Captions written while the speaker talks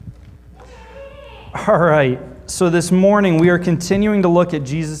All right, so this morning we are continuing to look at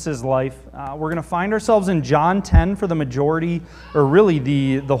Jesus' life. We're going to find ourselves in John 10 for the majority, or really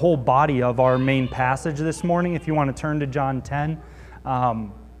the whole body of our main passage this morning, if you want to turn to John 10.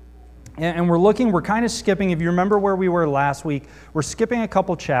 And we're kind of skipping, if you remember where we were last week, we're skipping a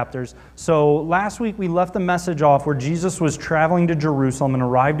couple chapters. So last week we left the message off where Jesus was traveling to Jerusalem and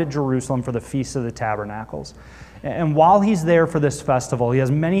arrived at Jerusalem for the Feast of the Tabernacles. And while he's there for this festival, he has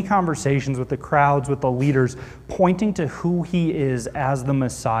many conversations with the crowds, with the leaders, pointing to who he is as the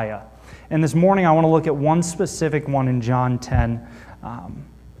Messiah. And this morning I want to look at one specific one in John 10.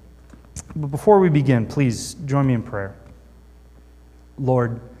 But before we begin, please join me in prayer.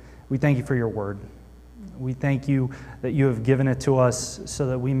 Lord, we thank you for your word. We thank you that you have given it to us so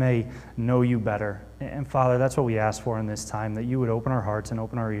that we may know you better. And Father, that's what we ask for in this time, that you would open our hearts and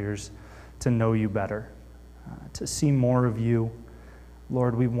open our ears to know you better. To see more of you.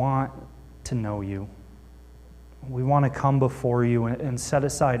 Lord, we want to know you. We want to come before you and set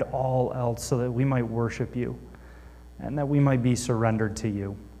aside all else so that we might worship you and that we might be surrendered to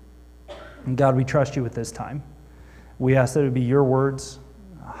you. And God, we trust you with this time. We ask that it would be your words.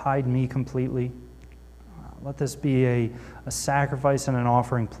 Hide me completely. Let this be a sacrifice and an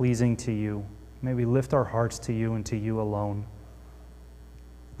offering pleasing to you. May we lift our hearts to you and to you alone.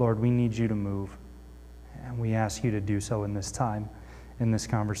 Lord, we need you to move. And we ask you to do so in this time, in this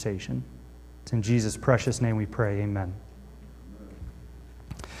conversation. It's in Jesus' precious name we pray. Amen.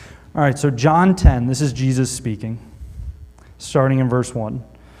 All right, so John 10, this is Jesus speaking, starting in verse 1.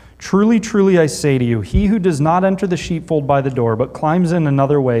 Truly, truly, I say to you, he who does not enter the sheepfold by the door, but climbs in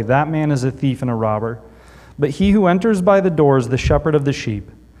another way, that man is a thief and a robber. But he who enters by the door is the shepherd of the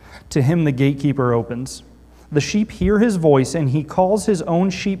sheep. To him the gatekeeper opens. The sheep hear his voice, and he calls his own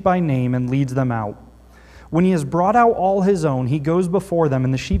sheep by name and leads them out. When he has brought out all his own, he goes before them,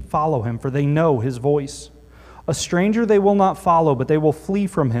 and the sheep follow him, for they know his voice. A stranger they will not follow, but they will flee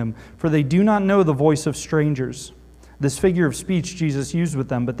from him, for they do not know the voice of strangers. This figure of speech Jesus used with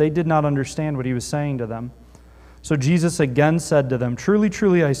them, but they did not understand what he was saying to them. So Jesus again said to them, Truly,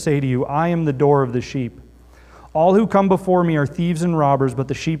 truly, I say to you, I am the door of the sheep. All who come before me are thieves and robbers, but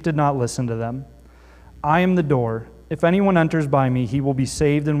the sheep did not listen to them. I am the door. If anyone enters by me, he will be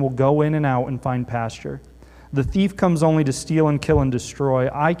saved and will go in and out and find pasture. The thief comes only to steal and kill and destroy.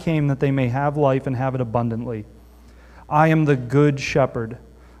 I came that they may have life and have it abundantly. I am the good shepherd.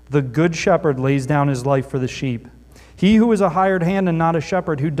 The good shepherd lays down his life for the sheep. He who is a hired hand and not a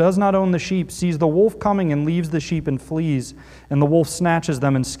shepherd, who does not own the sheep, sees the wolf coming and leaves the sheep and flees, and the wolf snatches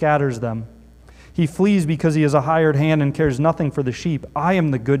them and scatters them. He flees because he is a hired hand and cares nothing for the sheep. I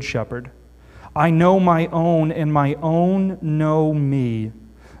am the good shepherd. I know my own, and my own know me.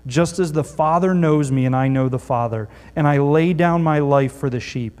 Just as the Father knows me, and I know the Father, and I lay down my life for the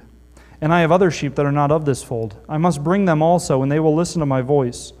sheep. And I have other sheep that are not of this fold. I must bring them also, and they will listen to my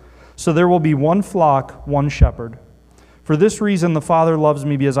voice. So there will be one flock, one shepherd. For this reason the Father loves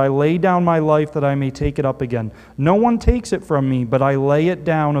me, because I lay down my life that I may take it up again. No one takes it from me, but I lay it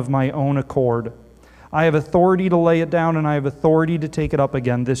down of my own accord. I have authority to lay it down, and I have authority to take it up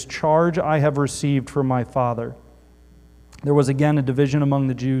again. This charge I have received from my Father. There was again a division among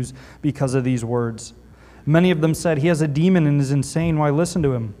the Jews because of these words. Many of them said, He has a demon and is insane. Why listen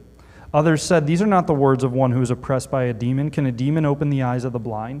to him? Others said, These are not the words of one who is oppressed by a demon. Can a demon open the eyes of the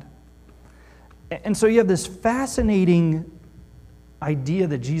blind? And so you have this fascinating idea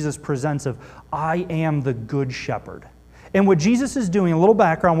that Jesus presents of, I am the good shepherd. And what Jesus is doing, a little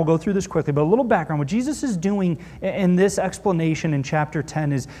background, we'll go through this quickly, but a little background, what Jesus is doing in this explanation in chapter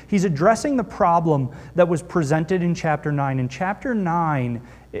 10 is he's addressing the problem that was presented in chapter 9. In chapter 9,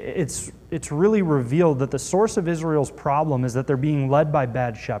 it's really revealed that the source of Israel's problem is that they're being led by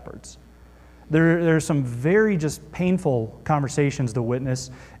bad shepherds. There are some very just painful conversations to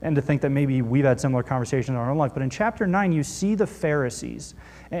witness and to think that maybe we've had similar conversations in our own life. But in chapter 9, you see the Pharisees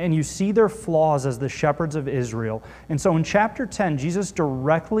and you see their flaws as the shepherds of Israel. And so in chapter 10, Jesus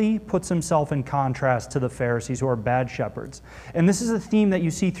directly puts himself in contrast to the Pharisees who are bad shepherds. And this is a theme that you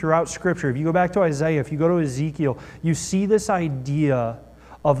see throughout Scripture. If you go back to Isaiah, if you go to Ezekiel, you see this idea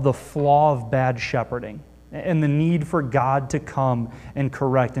of the flaw of bad shepherding and the need for God to come and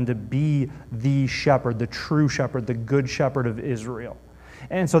correct and to be the shepherd, the true shepherd, the good shepherd of Israel.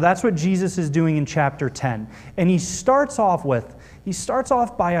 And so that's what Jesus is doing in chapter 10. And he starts off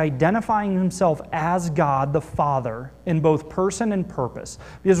by identifying himself as God the Father in both person and purpose.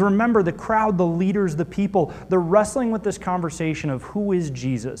 Because remember, the crowd, the leaders, the people, they're wrestling with this conversation of who is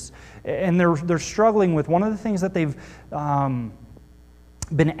Jesus. And they're struggling with one of the things that they've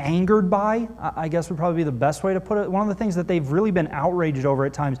been angered by, I guess would probably be the best way to put it. One of the things that they've really been outraged over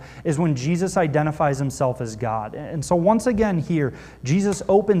at times is when Jesus identifies himself as God. And so once again here, Jesus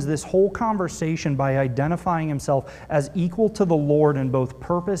opens this whole conversation by identifying himself as equal to the Lord in both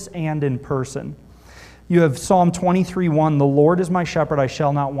purpose and in person. You have Psalm 23:1, the Lord is my shepherd, I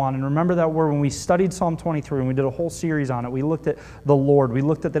shall not want. And remember that word when we studied Psalm 23, and we did a whole series on it, we looked at the Lord. We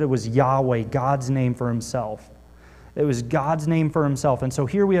looked at that it was Yahweh, God's name for himself. It was God's name for himself. And so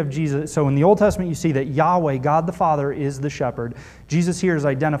here we have Jesus. So in the Old Testament, you see that Yahweh, God the Father, is the shepherd. Jesus here is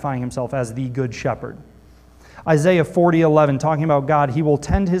identifying himself as the good shepherd. Isaiah 40:11, talking about God, he will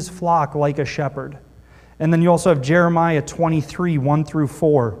tend his flock like a shepherd. And then you also have Jeremiah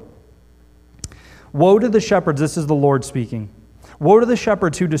 23:1-4. Woe to the shepherds, this is the Lord speaking. Woe to the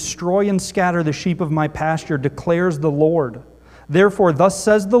shepherds who destroy and scatter the sheep of my pasture, declares the Lord. Therefore, thus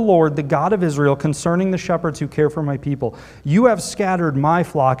says the Lord, the God of Israel, concerning the shepherds who care for my people. You have scattered my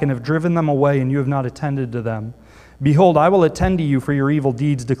flock and have driven them away, and you have not attended to them. Behold, I will attend to you for your evil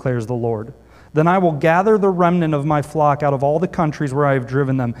deeds, declares the Lord. Then I will gather the remnant of my flock out of all the countries where I have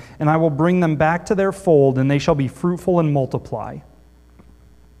driven them, and I will bring them back to their fold, and they shall be fruitful and multiply.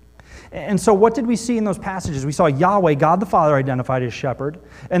 And so what did we see in those passages? We saw Yahweh, God the Father, identified as shepherd.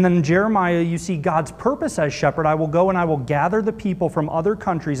 And then in Jeremiah, you see God's purpose as shepherd. I will go and I will gather the people from other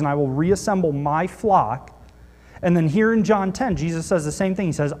countries and I will reassemble my flock. And then here in John 10, Jesus says the same thing.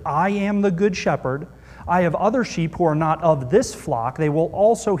 He says, I am the good shepherd. I have other sheep who are not of this flock. They will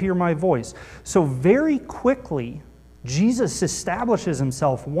also hear my voice. So very quickly, Jesus establishes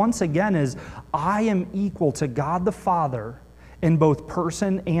himself once again as I am equal to God the Father in both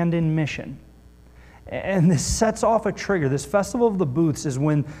person and in mission. And this sets off a trigger. This Festival of the Booths is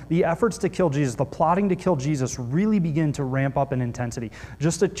when the efforts to kill Jesus, the plotting to kill Jesus, really begin to ramp up in intensity.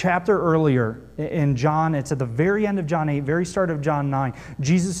 Just a chapter earlier in John, it's at the very end of John 8, very start of John 9,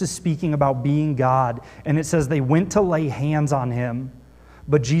 Jesus is speaking about being God, and it says they went to lay hands on him,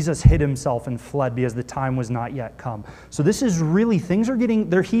 but Jesus hid himself and fled because the time was not yet come. So this is really,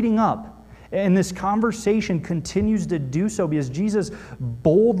 they're heating up. And this conversation continues to do so because Jesus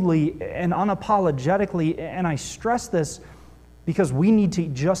boldly and unapologetically, and I stress this because we need to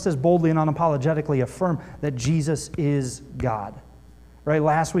just as boldly and unapologetically affirm that Jesus is God. Right?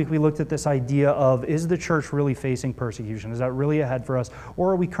 Last week we looked at this idea of, is the church really facing persecution? Is that really ahead for us?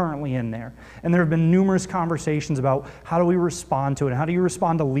 Or are we currently in there? And there have been numerous conversations about how do we respond to it? How do you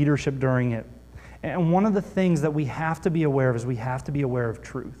respond to leadership during it? And one of the things that we have to be aware of is we have to be aware of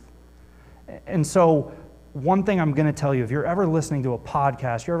truth. And so one thing I'm going to tell you, if you're ever listening to a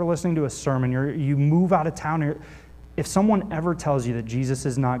podcast, you're ever listening to a sermon, you move out of town, if someone ever tells you that Jesus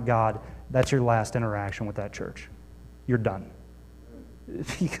is not God, that's your last interaction with that church. You're done.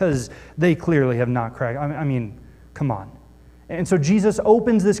 Because they clearly have not cracked. I mean, come on. And so Jesus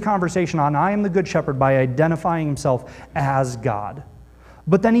opens this conversation on, I am the good shepherd, by identifying himself as God.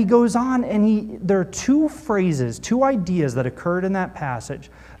 But then he goes on, and there are two phrases, two ideas that occurred in that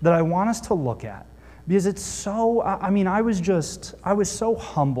passage that I want us to look at. Because it's so, I was so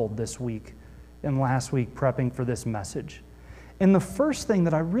humbled this week and last week prepping for this message. And the first thing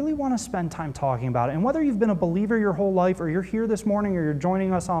that I really want to spend time talking about, and whether you've been a believer your whole life, or you're here this morning, or you're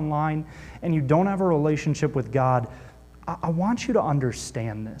joining us online, and you don't have a relationship with God, I want you to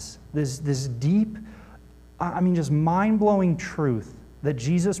understand this deep, just mind-blowing truth that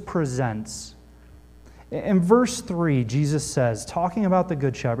Jesus presents. In verse 3, Jesus says, talking about the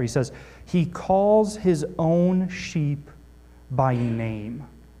Good Shepherd, he says, he calls his own sheep by name.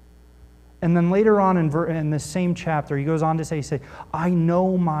 And then later on in this same chapter, he goes on to say, I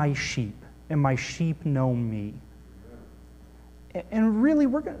know my sheep, and my sheep know me. And really,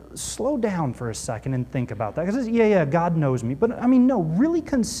 we're going to slow down for a second and think about that. Because God knows me. But no, really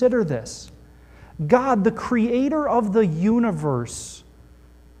consider this. God, the creator of the universe,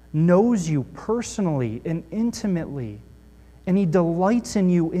 knows you personally and intimately, and he delights in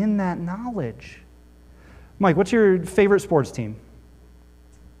you in that knowledge. Mike, what's your favorite sports team?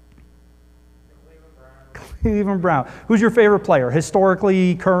 Cleveland Brown. Who's your favorite player?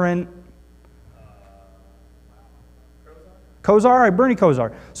 Historically, current? Kosar? All right, Bernie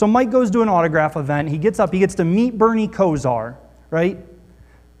Kosar. So Mike goes to an autograph event. He gets up. He gets to meet Bernie Kosar, right?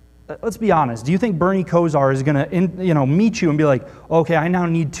 Let's be honest. Do you think Bernie Kosar is going to, meet you and be like, okay, I now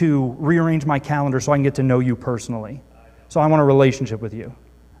need to rearrange my calendar so I can get to know you personally. So I want a relationship with you.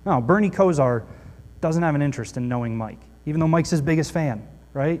 No, Bernie Kosar doesn't have an interest in knowing Mike, even though Mike's his biggest fan,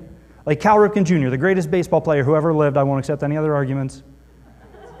 right? Like Cal Ripken Jr., the greatest baseball player who ever lived. I won't accept any other arguments.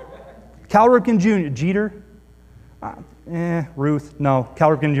 Cal Ripken Jr., Jeter? Ruth, no. Cal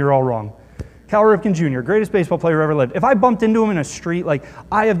Ripken, you're all wrong. Cal Ripken Jr., greatest baseball player who ever lived. If I bumped into him in a street, like,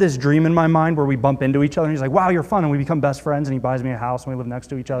 I have this dream in my mind where we bump into each other, and he's like, wow, you're fun, and we become best friends, and he buys me a house, and we live next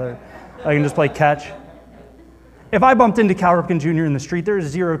to each other. I can just play catch. If I bumped into Cal Ripken Jr. in the street, there is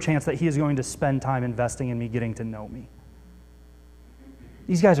zero chance that he is going to spend time investing in me getting to know me.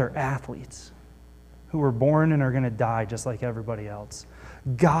 These guys are athletes who were born and are going to die just like everybody else.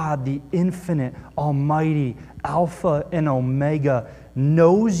 God, the infinite, almighty, Alpha and Omega,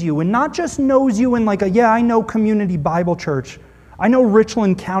 knows you. And not just knows you in like a, yeah, I know Community Bible Church. I know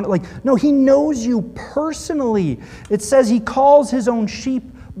Richland County. Like, no, He knows you personally. It says He calls His own sheep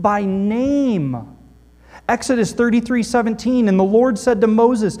by name. Exodus 33:17, and the Lord said to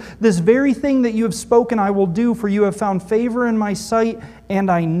Moses, this very thing that you have spoken I will do, for you have found favor in my sight,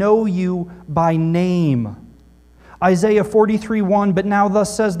 and I know you by name. Isaiah 43:1, but now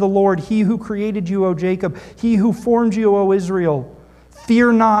thus says the Lord, He who created you, O Jacob, He who formed you, O Israel,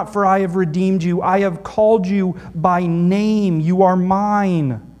 fear not, for I have redeemed you. I have called you by name. You are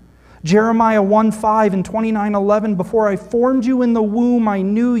mine. Jeremiah 1:5 and 29:11, before I formed you in the womb, I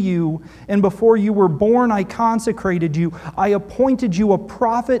knew you, and before you were born, I consecrated you. I appointed you a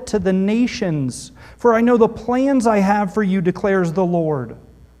prophet to the nations, for I know the plans I have for you, declares the Lord.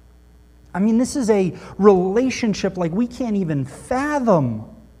 I mean, this is a relationship like we can't even fathom.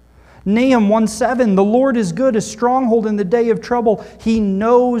 Nahum 1:7, the Lord is good, a stronghold in the day of trouble. He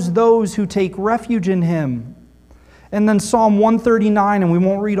knows those who take refuge in Him. And then Psalm 139, and we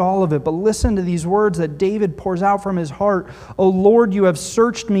won't read all of it, but listen to these words that David pours out from his heart. O Lord, you have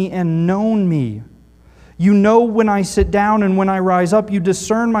searched me and known me. You know when I sit down and when I rise up. You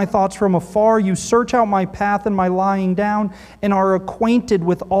discern my thoughts from afar. You search out my path and my lying down, and are acquainted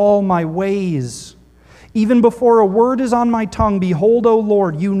with all my ways. Even before a word is on my tongue, behold, O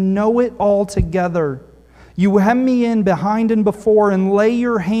Lord, you know it altogether. You hem me in behind and before, and lay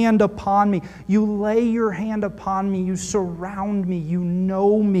your hand upon me. You lay your hand upon me. You surround me. You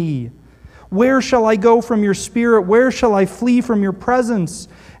know me. Where shall I go from your spirit? Where shall I flee from your presence?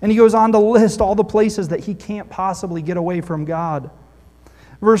 And he goes on to list all the places that he can't possibly get away from God.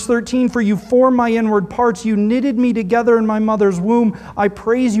 Verse 13, for you formed my inward parts. You knitted me together in my mother's womb. I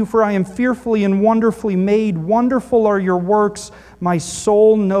praise you, for I am fearfully and wonderfully made. Wonderful are your works. My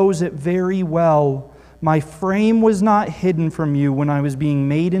soul knows it very well. My frame was not hidden from you when I was being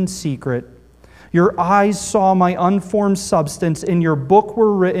made in secret. Your eyes saw my unformed substance. In your book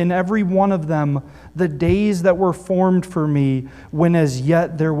were written, every one of them, the days that were formed for me, when as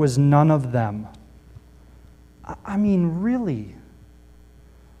yet there was none of them. I mean, really,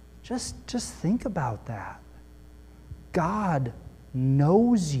 just think about that. God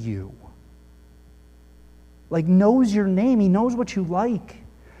knows you. Like, knows your name. He knows what you like.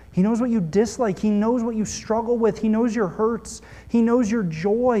 He knows what you dislike. He knows what you struggle with. He knows your hurts. He knows your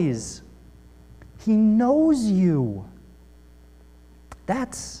joys. He knows you.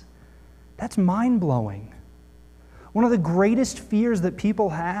 That's mind-blowing. One of the greatest fears that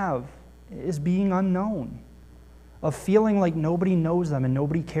people have is being unknown, of feeling like nobody knows them and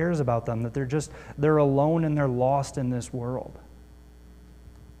nobody cares about them, that they're alone and they're lost in this world,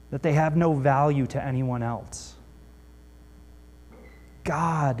 that they have no value to anyone else.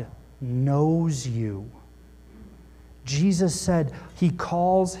 God knows you. Jesus said He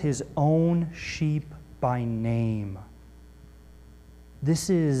calls His own sheep by name. This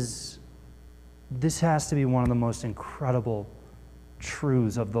has to be one of the most incredible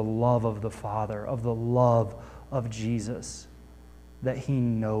truths of the love of the Father, of the love of Jesus, that He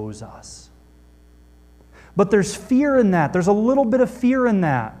knows us. But there's fear in that. There's a little bit of fear in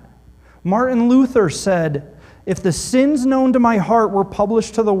that. Martin Luther said, if the sins known to my heart were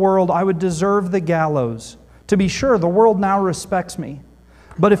published to the world, I would deserve the gallows. To be sure, the world now respects me.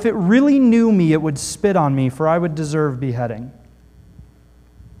 But if it really knew me, it would spit on me, for I would deserve beheading.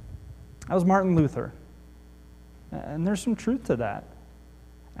 That was Martin Luther. And there's some truth to that.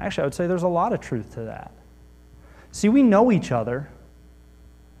 Actually, I would say there's a lot of truth to that. See, we know each other.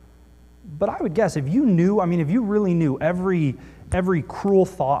 But I would guess if you really knew every cruel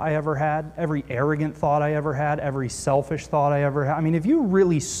thought I ever had, every arrogant thought I ever had, every selfish thought I ever had, if you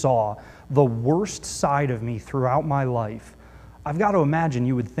really saw the worst side of me throughout my life, I've got to imagine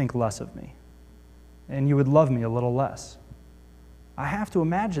you would think less of me. And you would love me a little less. I have to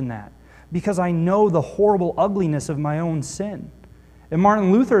imagine that, because I know the horrible ugliness of my own sin. And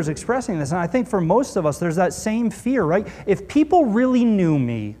Martin Luther is expressing this, and I think for most of us there's that same fear, right? If people really knew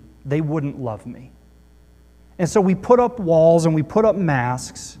me, they wouldn't love me. And so we put up walls and we put up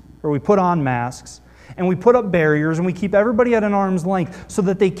masks, or we put on masks, and we put up barriers and we keep everybody at an arm's length so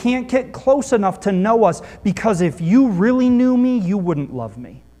that they can't get close enough to know us, because if you really knew me, you wouldn't love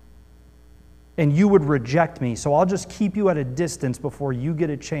me. and you would reject me. So I'll just keep you at a distance before you get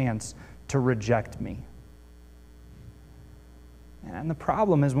a chance to reject me. And the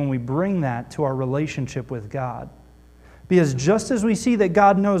problem is when we bring that to our relationship with God. Because just as we see that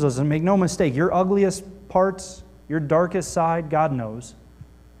God knows us, and make no mistake, your ugliest parts, your darkest side, God knows.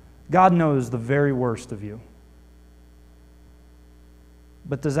 God knows the very worst of you.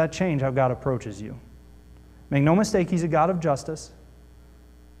 But does that change how God approaches you? Make no mistake, He's a God of justice.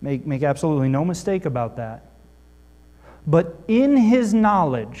 Make absolutely no mistake about that. But in His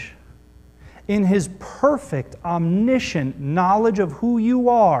knowledge, in His perfect, omniscient knowledge of who you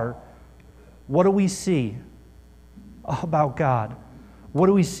are, what do we see about God? What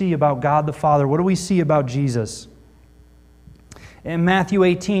do we see about God the Father? What do we see about Jesus? In Matthew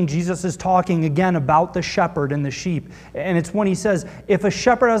 18, Jesus is talking again about the shepherd and the sheep. And it's when He says, if a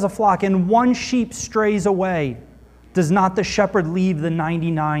shepherd has a flock and one sheep strays away, does not the shepherd leave the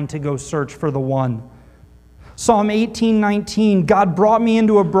 99 to go search for the one? Psalm 18:19, God brought me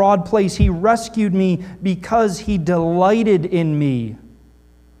into a broad place. He rescued me because He delighted in me.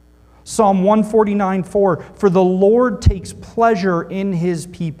 Psalm 149:4, for the Lord takes pleasure in His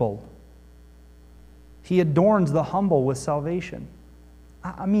people. He adorns the humble with salvation.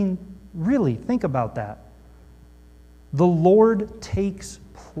 I mean, really, think about that. The Lord takes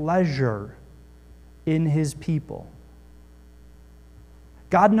pleasure in His people.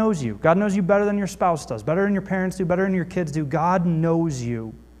 God knows you. God knows you better than your spouse does, better than your parents do, better than your kids do. God knows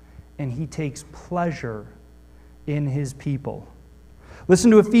you, and He takes pleasure in His people.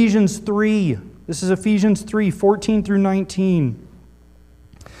 Listen to Ephesians 3. This is Ephesians 3, 14 through 19.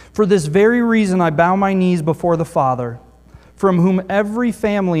 For this very reason I bow my knees before the Father, from whom every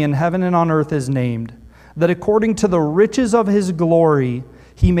family in heaven and on earth is named, that according to the riches of His glory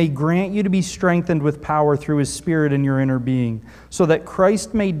He may grant you to be strengthened with power through His Spirit in your inner being, so that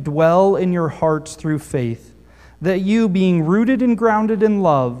Christ may dwell in your hearts through faith, that you, being rooted and grounded in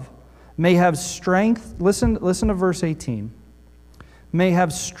love, may have strength, listen to verse 18, may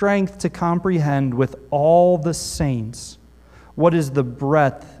have strength to comprehend with all the saints what is the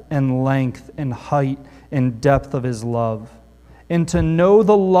breadth and length and height and depth of His love, and to know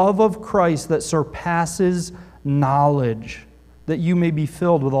the love of Christ that surpasses knowledge, that you may be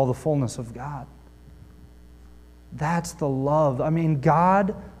filled with all the fullness of God. That's the love. I mean,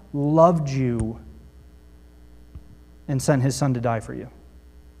 God loved you and sent His Son to die for you.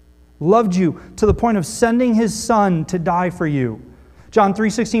 Loved you to the point of sending His Son to die for you. John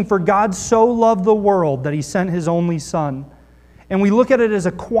 3:16, for God so loved the world that He sent His only Son. And we look at it as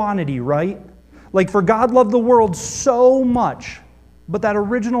a quantity, right? Like, for God loved the world so much. But that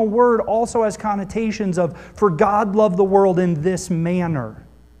original word also has connotations of, for God loved the world in this manner.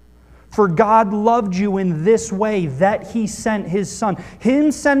 For God loved you in this way, that He sent His Son.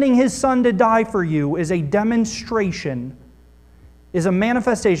 Him sending His Son to die for you is a demonstration, is a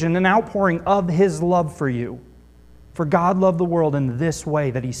manifestation, an outpouring of His love for you. For God loved the world in this way,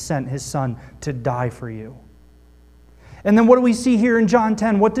 that He sent His Son to die for you. And then what do we see here in John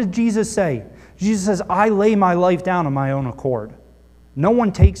 10? What did Jesus say? Jesus says, I lay my life down on my own accord. No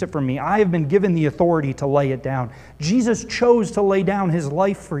one takes it from me. I have been given the authority to lay it down. Jesus chose to lay down His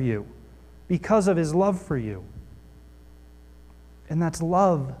life for you because of His love for you. And that's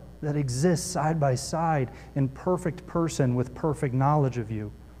love that exists side by side in perfect person with perfect knowledge of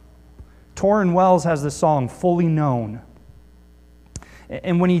you. Torrin Wells has this song, Fully Known.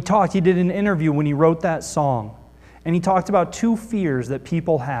 And when he did an interview when he wrote that song. And he talked about two fears that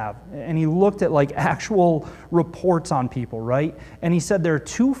people have. And he looked at like actual reports on people, right? And he said there are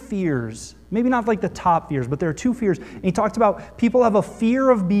two fears, maybe not like the top fears, but there are two fears. And he talked about people have a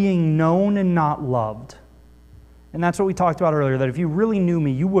fear of being known and not loved. And that's what we talked about earlier, that if you really knew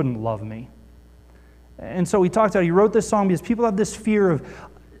me, you wouldn't love me. And so he wrote this song because people have this fear of,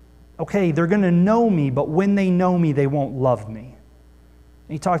 okay, they're going to know me, but when they know me, they won't love me.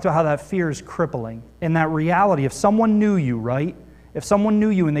 He talked about how that fear is crippling. And that reality, if someone knew you, right? If someone knew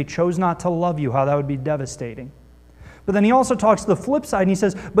you and they chose not to love you, how that would be devastating. But then he also talks to the flip side, and he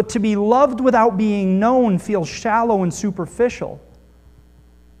says, but to be loved without being known feels shallow and superficial.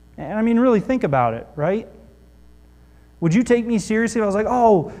 And I mean, really think about it, right? Would you take me seriously if I was like,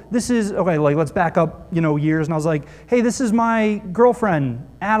 oh, this is, okay, like let's back up, years, and I was like, hey, this is my girlfriend,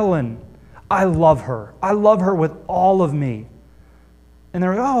 Adeline. I love her. I love her with all of me. And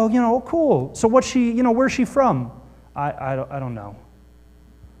they're like, oh, cool. So what's she, where's she from? I don't know.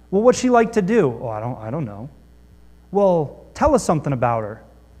 Well, what's she like to do? Oh, I don't know. Well, tell us something about her.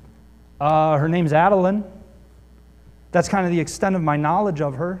 Her name's Adeline. That's kind of the extent of my knowledge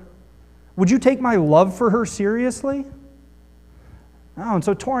of her. Would you take my love for her seriously? Oh, and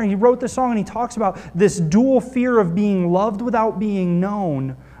so Torrin, he wrote this song and he talks about this dual fear of being loved without being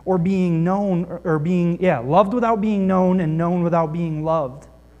known, or being known, or being, loved without being known and known without being loved.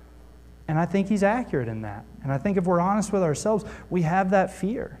 And I think he's accurate in that. And I think if we're honest with ourselves, we have that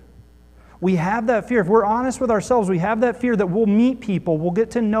fear. We have that fear. If we're honest with ourselves, we have that fear that we'll meet people, we'll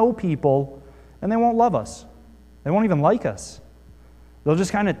get to know people, and they won't love us. They won't even like us. They'll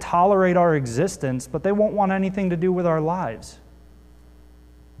just kind of tolerate our existence, but they won't want anything to do with our lives.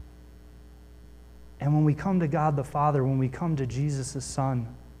 And when we come to God the Father, when we come to Jesus the Son,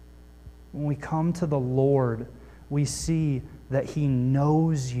 when we come to the Lord, we see that He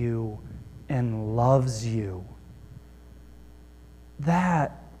knows you and loves you.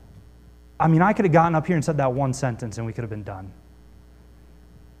 I could have gotten up here and said that one sentence and we could have been done.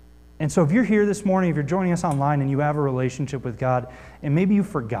 And so if you're here this morning, if you're joining us online and you have a relationship with God, and maybe you've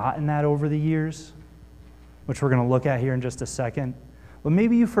forgotten that over the years, which we're going to look at here in just a second, but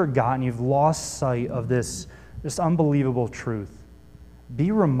maybe you've forgotten, you've lost sight of this unbelievable truth.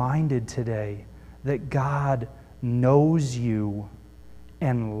 Be reminded today that God knows you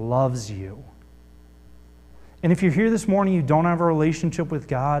and loves you. And if you're here this morning, you don't have a relationship with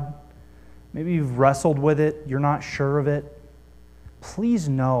God, maybe you've wrestled with it, you're not sure of it, please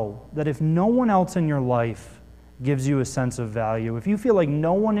know that if no one else in your life gives you a sense of value, if you feel like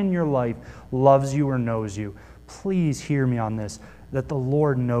no one in your life loves you or knows you, please hear me on this, that the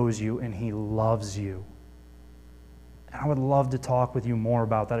Lord knows you and He loves you. And I would love to talk with you more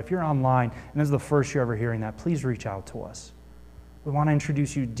about that. If you're online and this is the first you're ever hearing that, please reach out to us. We want to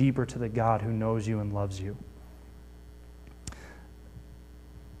introduce you deeper to the God who knows you and loves you.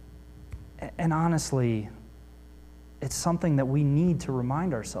 And honestly, it's something that we need to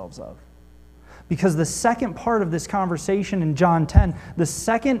remind ourselves of. Because the second part of this conversation in John 10, the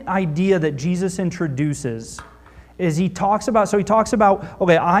second idea that Jesus introduces is he talks about,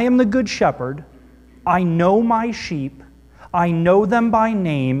 okay, I am the good shepherd, I know my sheep, I know them by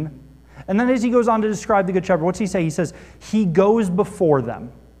name, and then as he goes on to describe the good shepherd, what's he say? He says, he goes before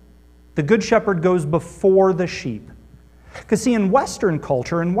them. The good shepherd goes before the sheep. Because see, in Western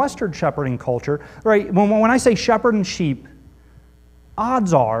culture, in Western shepherding culture, right, when I say shepherd and sheep,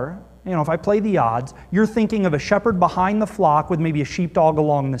 odds are, if I play the odds, you're thinking of a shepherd behind the flock with maybe a sheepdog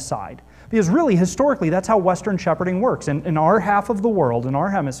along the side. Because really, historically, that's how Western shepherding works. In our half of the world, in our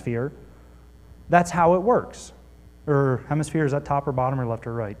hemisphere, that's how it works. Or hemisphere, is that top or bottom or left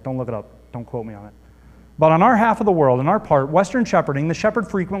or right? Don't look it up. Don't quote me on it. But on our half of the world, in our part, Western shepherding, the shepherd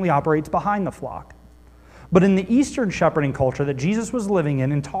frequently operates behind the flock. But in the Eastern shepherding culture that Jesus was living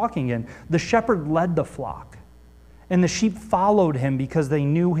in and talking in, the shepherd led the flock. And the sheep followed him because they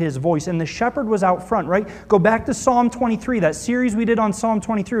knew his voice. And the shepherd was out front, right? Go back to Psalm 23, that series we did on Psalm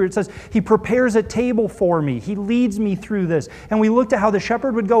 23, where it says, he prepares a table for me. He leads me through this. And we looked at how the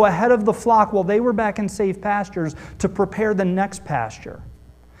shepherd would go ahead of the flock while they were back in safe pastures to prepare the next pasture.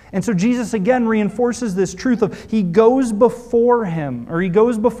 And so Jesus again reinforces this truth of he goes before him, or he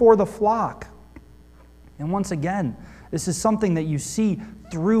goes before the flock. And once again, this is something that you see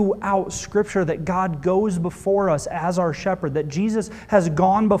throughout Scripture, that God goes before us as our shepherd, that Jesus has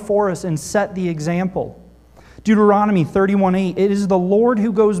gone before us and set the example. Deuteronomy 31:8, it is the Lord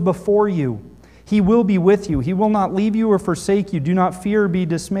who goes before you. He will be with you. He will not leave you or forsake you. Do not fear or be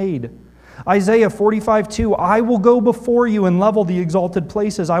dismayed. Isaiah 45:2, I will go before you and level the exalted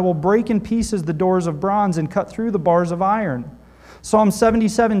places. I will break in pieces the doors of bronze and cut through the bars of iron. Psalm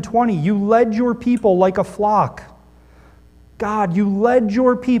 77:20, you led your people like a flock. God, you led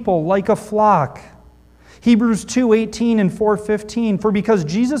your people like a flock. Hebrews 2:18 and 4:15, for because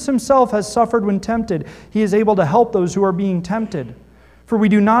Jesus himself has suffered when tempted, he is able to help those who are being tempted. For we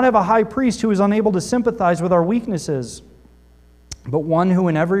do not have a high priest who is unable to sympathize with our weaknesses, but one who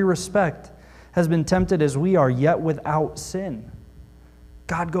in every respect has been tempted as we are, yet without sin.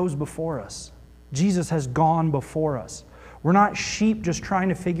 God goes before us. Jesus has gone before us. We're not sheep just trying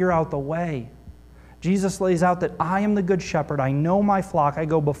to figure out the way. Jesus lays out that I am the good shepherd. I know my flock. I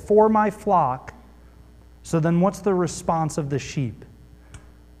go before my flock. So then what's the response of the sheep?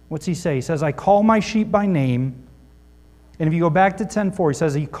 What's he say? He says, I call my sheep by name. And if you go back to 10:4, he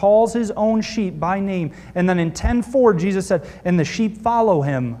says he calls his own sheep by name. And then in 10:4, Jesus said, and the sheep follow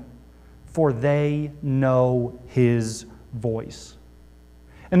him, for they know his voice.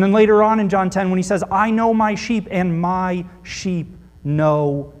 And then later on in John 10, when he says, I know my sheep and my sheep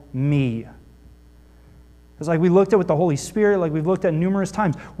know me. Because like we looked at with the Holy Spirit, like we've looked at numerous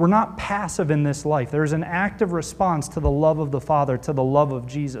times, we're not passive in this life. There's an active response to the love of the Father, to the love of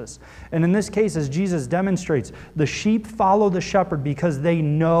Jesus. And in this case, as Jesus demonstrates, the sheep follow the shepherd because they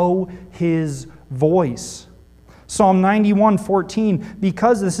know his voice. Psalm 91:14,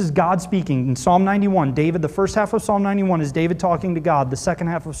 because this is God speaking. In Psalm 91, David, the first half of Psalm 91 is David talking to God. The second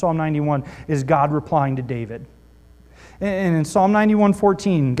half of Psalm 91 is God replying to David. And in Psalm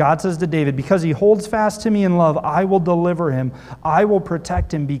 91:14, God says to David, because he holds fast to me in love, I will deliver him. I will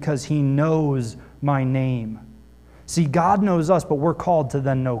protect him because he knows my name. See, God knows us, but we're called to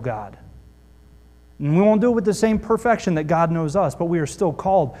then know God. And we won't do it with the same perfection that God knows us, but we are still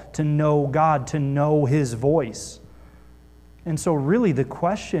called to know God, to know His voice. And so really the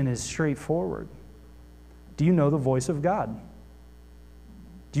question is straightforward. Do you know the voice of God?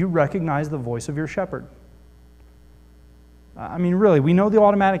 Do you recognize the voice of your shepherd? I mean, really, we know the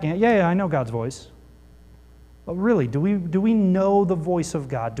automatic answer. Yeah, I know God's voice. But really, do we know the voice of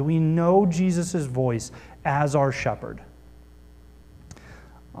God? Do we know Jesus' voice as our shepherd?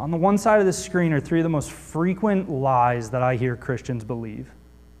 On the one side of the screen are three of the most frequent lies that I hear Christians believe.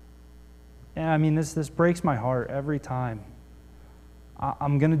 And I mean, this breaks my heart every time.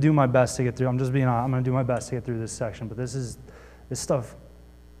 I'm going to do my best to get through. I'm just being honest. I'm going to do my best to get through this section. But this stuff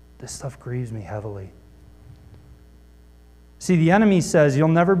grieves me heavily. See, the enemy says you'll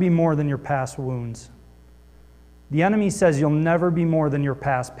never be more than your past wounds. The enemy says you'll never be more than your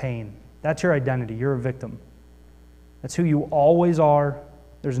past pain. That's your identity. You're a victim. That's who you always are.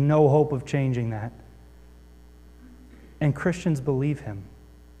 There's no hope of changing that. And Christians believe him.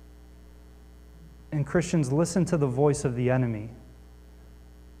 And Christians listen to the voice of the enemy.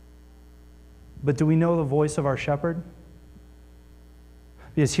 But do we know the voice of our shepherd?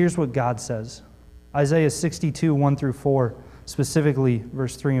 Because here's what God says. Isaiah 62, 1 through 4, specifically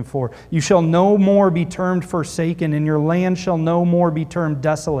verse 3 and 4. You shall no more be termed forsaken, and your land shall no more be termed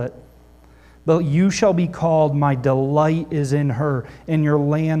desolate. But you shall be called, my delight is in her, and your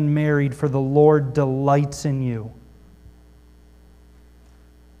land married, for the Lord delights in you.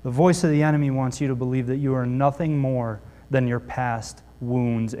 The voice of the enemy wants you to believe that you are nothing more than your past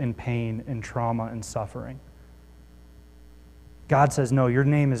wounds and pain and trauma and suffering. God says, no, your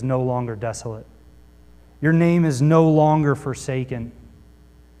name is no longer desolate. Your name is no longer forsaken.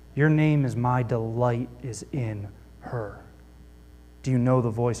 Your name is my delight is in her. Do you know the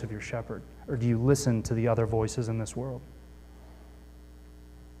voice of your shepherd? Or do you listen to the other voices in this world?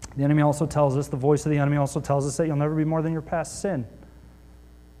 The enemy also tells us, the voice of the enemy also tells us that you'll never be more than your past sin.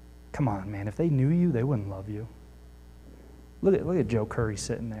 Come on, man. If they knew you, they wouldn't love you. Look at Joe Curry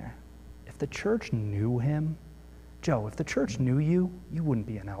sitting there. If the church knew him, Joe, if the church knew you, you wouldn't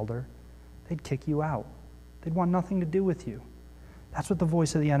be an elder. They'd kick you out. They'd want nothing to do with you. That's what the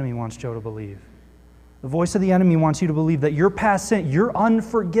voice of the enemy wants Joe to believe. The voice of the enemy wants you to believe that your past sin, you're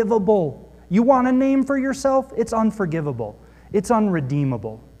unforgivable. You want a name for yourself? It's unforgivable. It's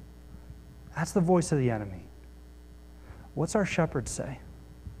unredeemable. That's the voice of the enemy. What's our shepherd say?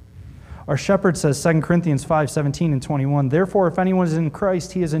 Our shepherd says, 2 Corinthians 5:17 and 21, therefore, if anyone is in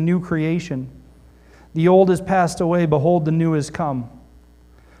Christ, he is a new creation. The old has passed away, behold, the new has come.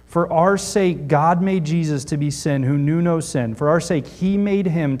 For our sake, God made Jesus to be sin who knew no sin. For our sake, He made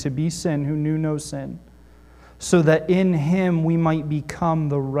Him to be sin who knew no sin, so that in Him we might become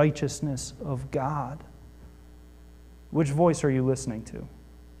the righteousness of God. Which voice are you listening to?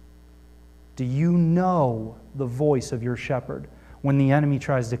 Do you know the voice of your shepherd when the enemy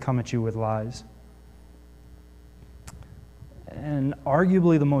tries to come at you with lies? And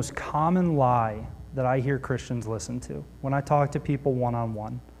arguably the most common lie that I hear Christians listen to when I talk to people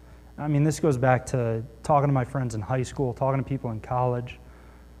one-on-one. I mean, this goes back to talking to my friends in high school, talking to people in college.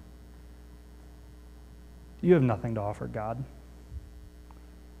 You have nothing to offer God.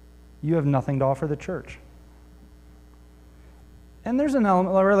 You have nothing to offer the church. And there's an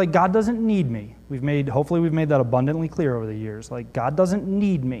element where, like, God doesn't need me. Hopefully we've made that abundantly clear over the years. Like, God doesn't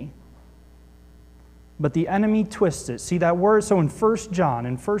need me. But the enemy twists it. See that word? So in 1 John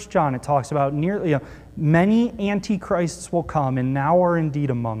it talks about many antichrists will come and now are indeed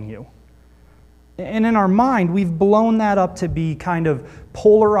among you. And in our mind, we've blown that up to be kind of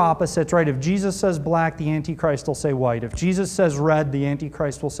polar opposites, right? If Jesus says black, the antichrist will say white. If Jesus says red, the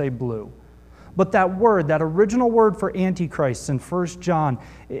antichrist will say blue. But that word, that original word for antichrist in 1 John,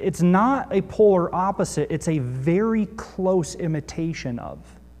 it's not a polar opposite. It's a very close imitation of.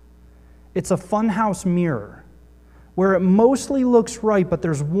 It's a funhouse mirror where it mostly looks right, but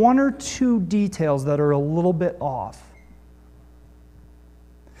there's one or two details that are a little bit off.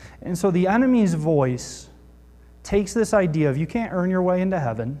 And so the enemy's voice takes this idea of you can't earn your way into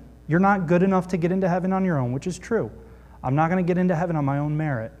heaven. You're not good enough to get into heaven on your own, which is true. I'm not going to get into heaven on my own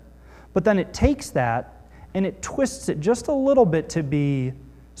merit. But then it takes that and it twists it just a little bit to be,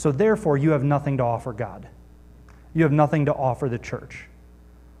 so therefore you have nothing to offer God. You have nothing to offer the church.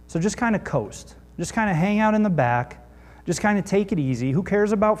 So just kind of coast. Just kind of hang out in the back. Just kind of take it easy. Who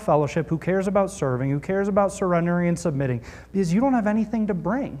cares about fellowship? Who cares about serving? Who cares about surrendering and submitting? Because you don't have anything to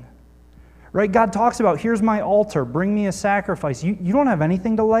bring. Right? God talks about, here's my altar. Bring me a sacrifice. You don't have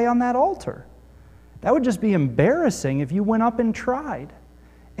anything to lay on that altar. That would just be embarrassing if you went up and tried.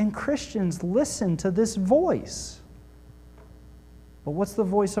 And Christians listen to this voice. But what's the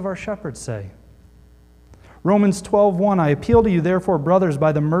voice of our shepherd say? Romans 12:1, I appeal to you, therefore, brothers,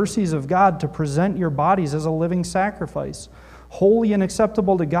 by the mercies of God, to present your bodies as a living sacrifice, holy and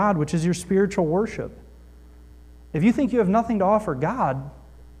acceptable to God, which is your spiritual worship. If you think you have nothing to offer God,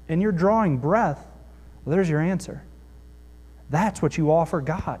 and you're drawing breath, well, there's your answer. That's what you offer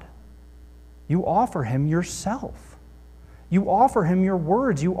God. You offer Him yourself. You offer Him your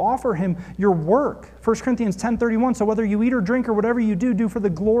words. You offer Him your work. 1 Corinthians 10:31, so whether you eat or drink or whatever you do, do for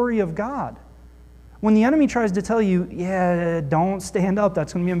the glory of God. When the enemy tries to tell you, yeah, don't stand up,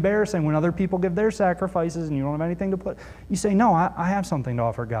 that's going to be embarrassing when other people give their sacrifices and you don't have anything to put, you say, no, I have something to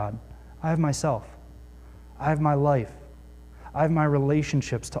offer God. I have myself. I have my life. I have my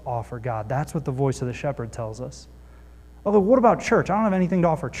relationships to offer God. That's what the voice of the shepherd tells us. Oh, but what about church? I don't have anything to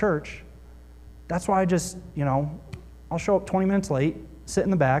offer church. That's why I just, I'll show up 20 minutes late, sit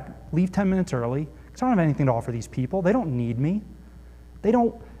in the back, leave 10 minutes early, because I don't have anything to offer these people. They don't need me.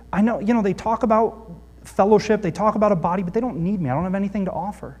 I know, they talk about fellowship, they talk about a body, but they don't need me. I don't have anything to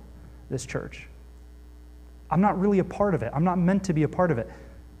offer this church. I'm not really a part of it. I'm not meant to be a part of it.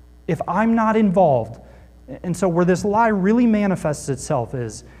 If I'm not involved, and so where this lie really manifests itself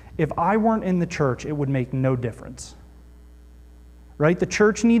is, if I weren't in the church, it would make no difference. Right? The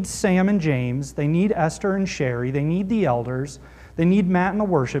church needs Sam and James. They need Esther and Sherry. They need the elders. They need Matt and the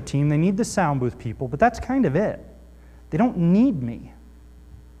worship team. They need the sound booth people, but that's kind of it. They don't need me.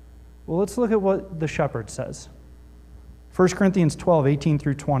 Well, let's look at what the shepherd says. 1 Corinthians 12:18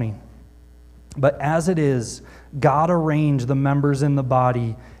 through 20. But as it is, God arranged the members in the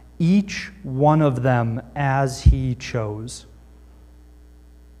body, each one of them as He chose.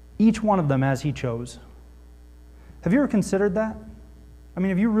 Each one of them as He chose. Have you ever considered that?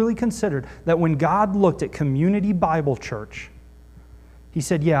 Have you really considered that when God looked at Community Bible Church, He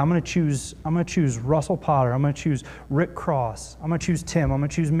said, yeah, I'm going to choose Russell Potter. I'm going to choose Rick Cross. I'm going to choose Tim. I'm going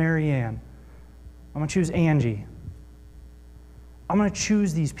to choose Mary Ann. I'm going to choose Angie. I'm going to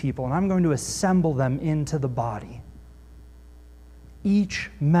choose these people, and I'm going to assemble them into the body. Each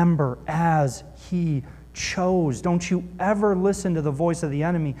member as He chose. Don't you ever listen to the voice of the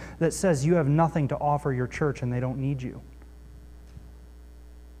enemy that says you have nothing to offer your church and they don't need you.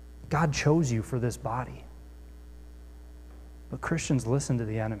 God chose you for this body. But Christians listen to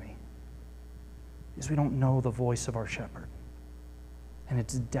the enemy because we don't know the voice of our shepherd. And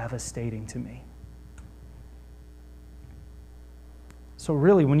it's devastating to me. So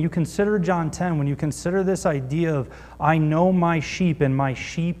really, when you consider John 10, when you consider this idea of, I know my sheep and my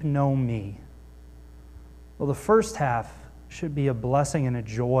sheep know me, well, the first half should be a blessing and a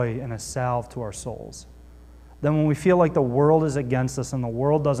joy and a salve to our souls. Then when we feel like the world is against us and the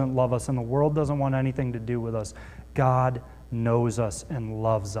world doesn't love us and the world doesn't want anything to do with us, God knows us and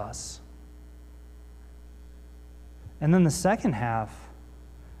loves us. And then the second half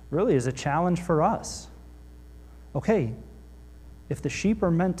really is a challenge for us. Okay, if the sheep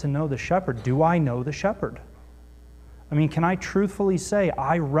are meant to know the shepherd, do I know the shepherd? Can I truthfully say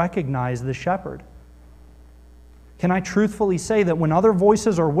I recognize the shepherd? Can I truthfully say that when other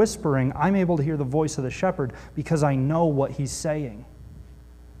voices are whispering, I'm able to hear the voice of the shepherd because I know what he's saying?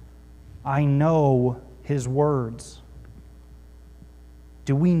 I know his words.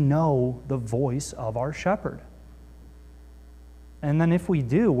 Do we know the voice of our shepherd? And then if we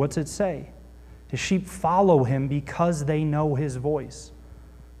do, what's it say? His sheep follow him because they know his voice.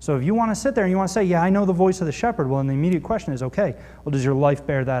 So if you want to sit there and you want to say, yeah, I know the voice of the shepherd, well, then the immediate question is, okay, well, does your life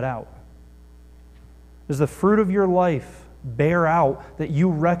bear that out? Does the fruit of your life bear out that you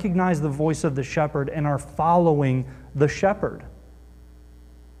recognize the voice of the shepherd and are following the shepherd?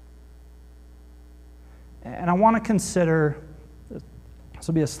 And I want to consider, this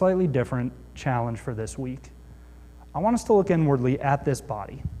will be a slightly different challenge for this week. I want us to look inwardly at this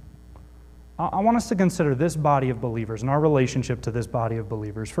body. I want us to consider this body of believers and our relationship to this body of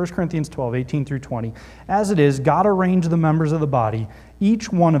believers. 1 Corinthians 12:18 through 20. As it is, God arranged the members of the body,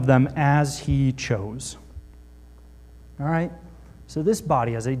 each one of them as He chose. All right? So this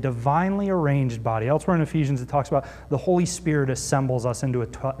body is a divinely arranged body. Elsewhere in Ephesians, it talks about the Holy Spirit assembles us into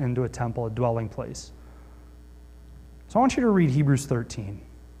a temple, a dwelling place. So I want you to read Hebrews 13.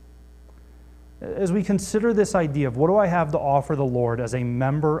 As we consider this idea of what do I have to offer the Lord as a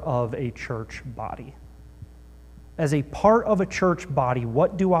member of a church body? as a part of a church body,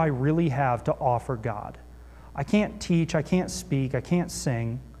 what do I really have to offer God? I can't teach, I can't speak, I can't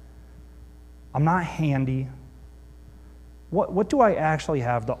sing. I'm not handy. What do I actually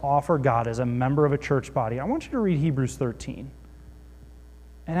have to offer God as a member of a church body? I want you to read Hebrews 13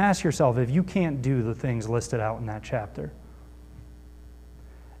 and ask yourself if you can't do the things listed out in that chapter.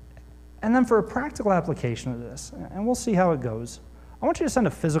 And then for a practical application of this, and we'll see how it goes, I want you to send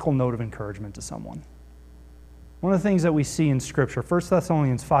a physical note of encouragement to someone. One of the things that we see in Scripture, 1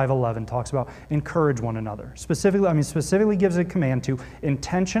 Thessalonians 5:11 talks about encourage one another. Specifically gives a command to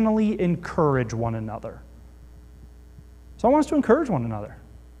intentionally encourage one another. So I want us to encourage one another.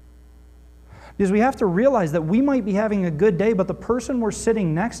 Because we have to realize that we might be having a good day, but the person we're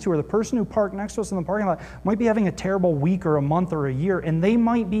sitting next to or the person who parked next to us in the parking lot might be having a terrible week or a month or a year, and they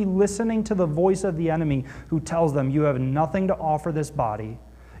might be listening to the voice of the enemy who tells them, you have nothing to offer this body.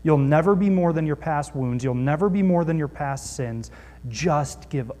 You'll never be more than your past wounds. You'll never be more than your past sins. Just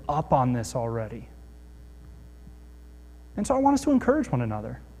give up on this already. And so I want us to encourage one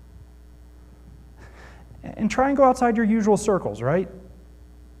another. And try and go outside your usual circles, right?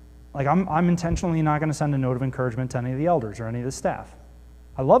 Like I'm intentionally not going to send a note of encouragement to any of the elders or any of the staff.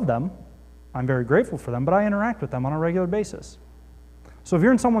 I love them. I'm very grateful for them, but I interact with them on a regular basis. So if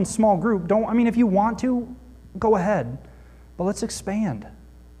you're in someone's small group, if you want to, go ahead. But let's expand.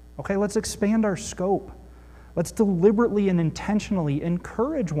 Okay, let's expand our scope. Let's deliberately and intentionally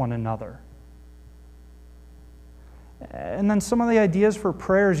encourage one another. And then some of the ideas for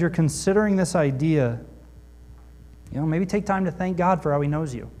prayers, you're considering this idea, maybe take time to thank God for how He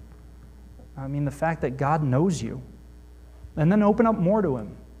knows you. The fact that God knows you. And then open up more to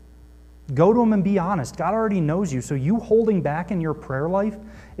Him. Go to Him and be honest. God already knows you, so you holding back in your prayer life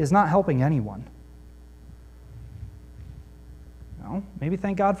is not helping anyone. Maybe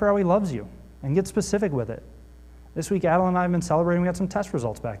thank God for how He loves you and get specific with it. This week, Adel and I have been celebrating. We got some test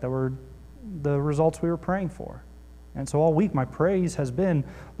results back that were the results we were praying for. And so all week, my praise has been,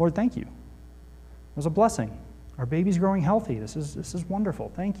 Lord, thank you. It was a blessing. Our baby's growing healthy. This is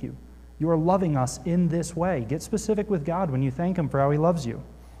wonderful. Thank you. You are loving us in this way. Get specific with God when you thank Him for how He loves you.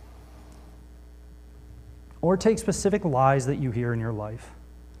 Or take specific lies that you hear in your life.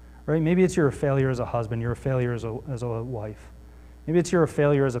 Right? Maybe it's you're a failure as a husband, you're a failure as a wife. Maybe it's you're a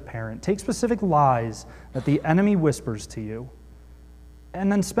failure as a parent. Take specific lies that the enemy whispers to you,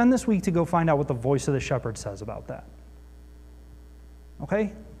 and then spend this week to go find out what the voice of the shepherd says about that.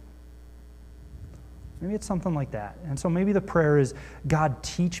 Okay? Maybe it's something like that. And so maybe the prayer is, God,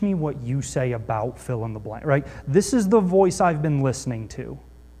 teach me what you say about fill in the blank, right? This is the voice I've been listening to.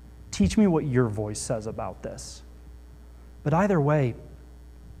 Teach me what your voice says about this. But either way,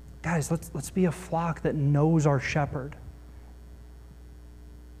 guys, let's be a flock that knows our shepherd.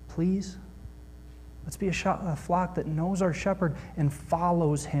 Please? Let's be a flock that knows our shepherd and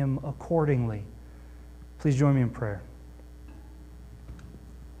follows him accordingly. Please join me in prayer.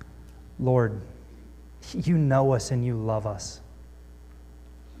 Lord, you know us and you love us.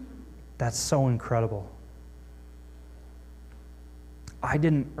 That's so incredible. I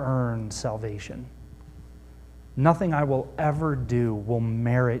didn't earn salvation. Nothing I will ever do will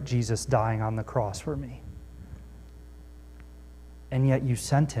merit Jesus dying on the cross for me. And yet you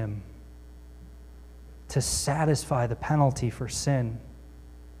sent him to satisfy the penalty for sin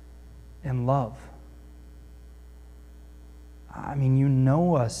and love. You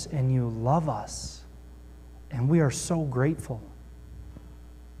know us and you love us, and we are so grateful.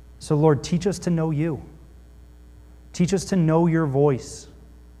 So, Lord, teach us to know you. Teach us to know your voice.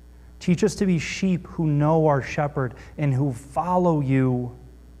 Teach us to be sheep who know our shepherd and who follow you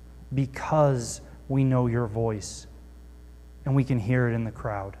because we know your voice and we can hear it in the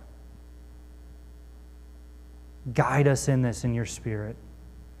crowd. Guide us in this in your Spirit.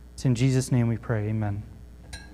 It's in Jesus' name we pray. Amen.